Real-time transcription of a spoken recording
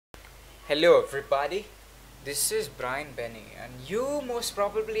Hello everybody, this is Brian Benny and you most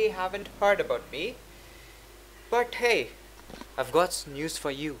probably haven't heard about me. But hey, I've got news for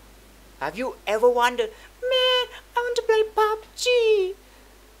you. Have you ever wondered, man, I want to play PUBG,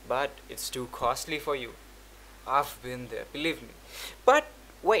 but it's too costly for you? I've been there, believe me. But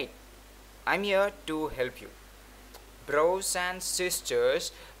wait, I'm here to help you. Bros and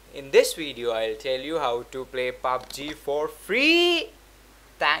sisters, in this video I'll tell you how to play PUBG for free.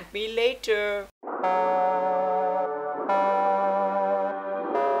 Thank me later.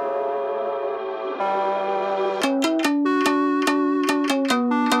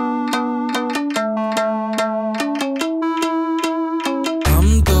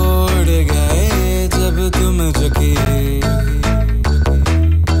 हम तोड़ गए जब तुम झुकी.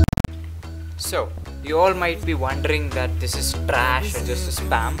 So, you all might be wondering that this is trash or just a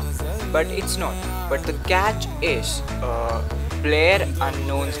spam, but it's not. But the catch is Player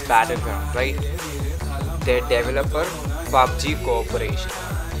Unknown's Battleground, right? Their developer, PUBG Corporation.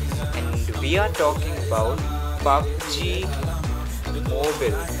 And we are talking about PUBG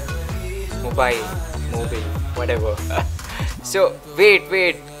mobile, whatever. So,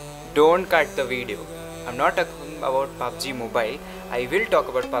 wait, don't cut the video. I'm not talking about PUBG Mobile. I will talk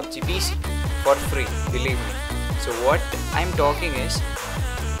about PUBG PC for free, believe me. So what I'm talking is,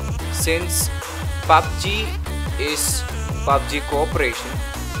 since PUBG is PUBG Corporation,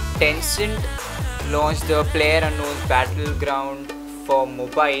 Tencent launched the Player Unknown's Battleground for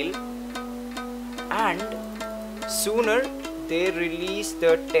mobile, and sooner they released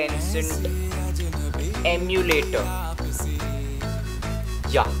the Tencent emulator.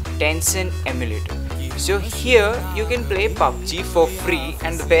 Yeah, Tencent emulator. So here you can play PUBG for free,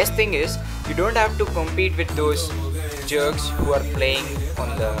 and the best thing is you don't have to compete with those jerks who are playing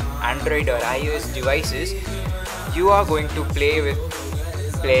on the Android or iOS devices. You are going to play with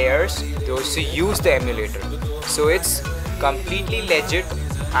players, those who use the emulator. So it's completely legit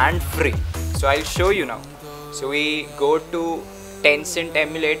and free. So I'll show you now. So we go to Tencent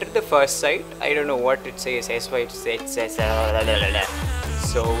emulator, the first site. I don't know what it says.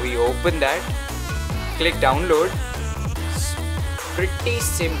 So we open that. Click download. Pretty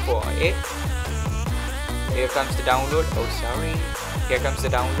simple, eh? Here comes the download. Oh, sorry. Here comes the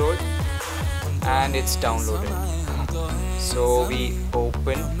download, and it's downloaded. So we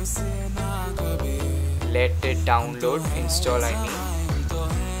open. Let it download. Install, I mean.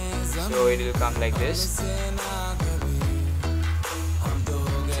 So it will come like this.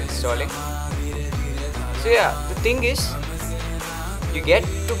 It's installing. So yeah, the thing is, you get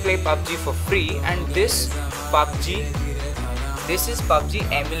to play PUBG for free, and this is PUBG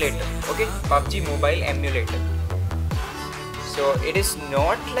emulator, okay? PUBG mobile emulator. So it is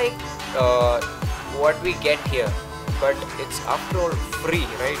not like what we get here, but it's after all free,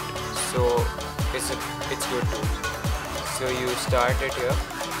 right? So it's good too. So you start it here.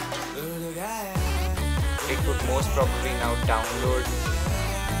 It would most probably now download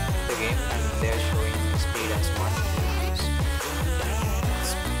the game, and they're showing the speed as 1.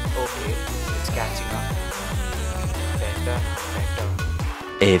 Okay, it's catching up. Better.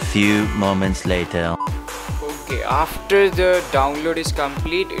 A few moments later. Okay, after the download is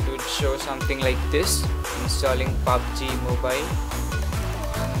complete, it would show something like this: installing PUBG Mobile.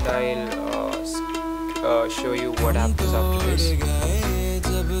 And I'll show you what happens after this. It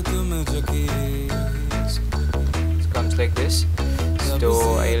comes like this.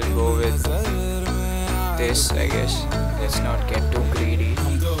 So I'll go with this, I guess. Let's not get too greedy.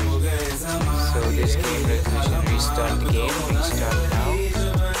 So this game resolution, restart the game, restart now,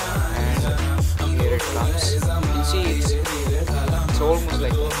 and here it comes. You can see it's almost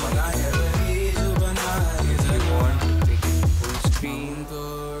like mobile. If you want, we can full screen,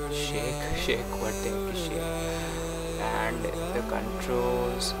 shake, what they have to shake, and the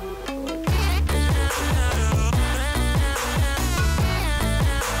controls.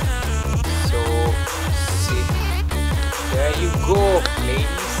 So see, there you go,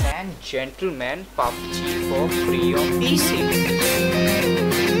 ladies and gentlemen, PUBG for free on PC.